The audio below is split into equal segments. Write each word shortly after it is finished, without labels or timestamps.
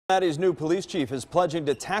Cincinnati's new police chief is pledging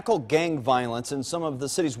to tackle gang violence in some of the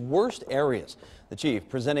city's worst areas. The chief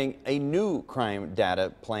presenting a new crime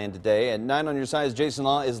data plan today. At 9 on your side, Jason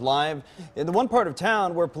Law is live in the one part of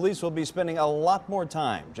town where police will be spending a lot more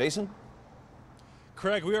time. Jason?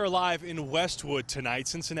 Craig, we are live in Westwood tonight,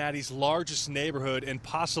 Cincinnati's largest neighborhood and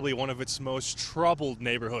possibly one of its most troubled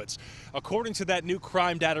neighborhoods. According to that new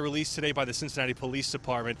crime data released today by the Cincinnati Police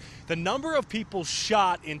Department, the number of people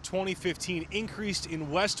shot in 2015 increased in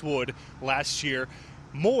Westwood last year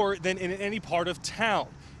more than in any part of town,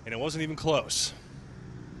 and it wasn't even close.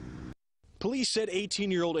 Police said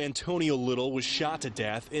 18-year-old Antonio Little was shot to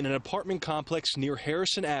death in an apartment complex near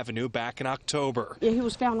Harrison Avenue back in October. Yeah, he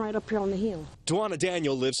was found right up here on the hill. Dwana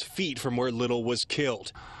Daniel lives feet from where Little was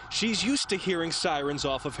killed. She's used to hearing sirens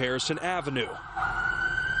off of Harrison Avenue.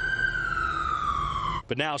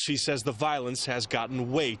 But now she says the violence has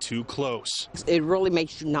gotten way too close. It really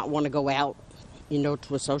makes you not want to go out, you know,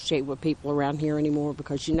 to associate with people around here anymore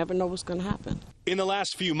because you never know what's going to happen. In the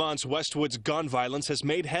last few months, Westwood's gun violence has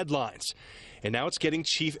made headlines, and now it's getting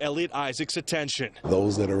Chief Elliot Isaac's attention.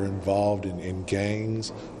 Those that are involved in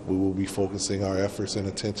gangs, we will be focusing our efforts and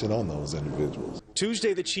attention on those individuals.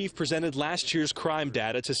 Tuesday, the chief presented last year's crime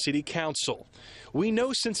data to City Council. We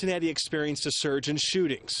know Cincinnati experienced a surge in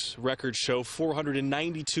shootings. Records show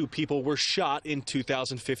 492 people were shot in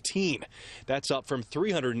 2015. That's up from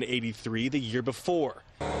 383 the year before.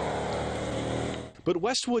 But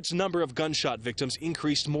Westwood's number of gunshot victims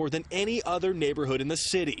increased more than any other neighborhood in the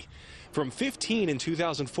city, from 15 in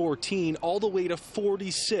 2014 all the way to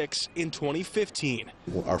 46 in 2015.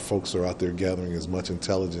 Our folks are out there gathering as much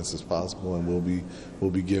intelligence as possible, and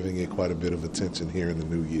we'll be giving it quite a bit of attention here in the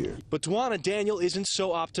new year. But Dwana Daniel isn't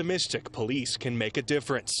so optimistic police can make a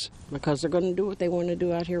difference. Because they're going to do what they want to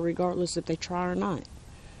do out here regardless if they try or not.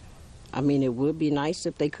 I mean, it would be nice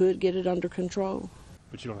if they could get it under control.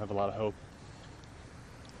 But you don't have a lot of hope.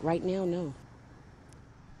 Right now, no.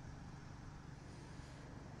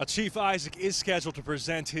 Chief Isaac is scheduled to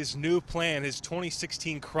present his new plan, his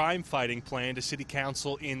 2016 crime fighting plan, to City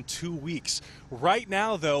Council in 2 weeks. Right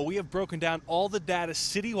now, though, we have broken down all the data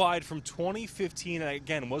citywide from 2015, and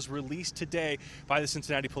again, was released today by the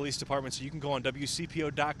Cincinnati Police Department. So you can go on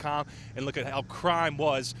WCPO.com and look at how crime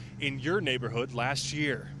was in your neighborhood last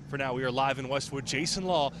year. For now, we are live in Westwood. Jason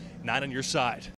Law, 9 on your side.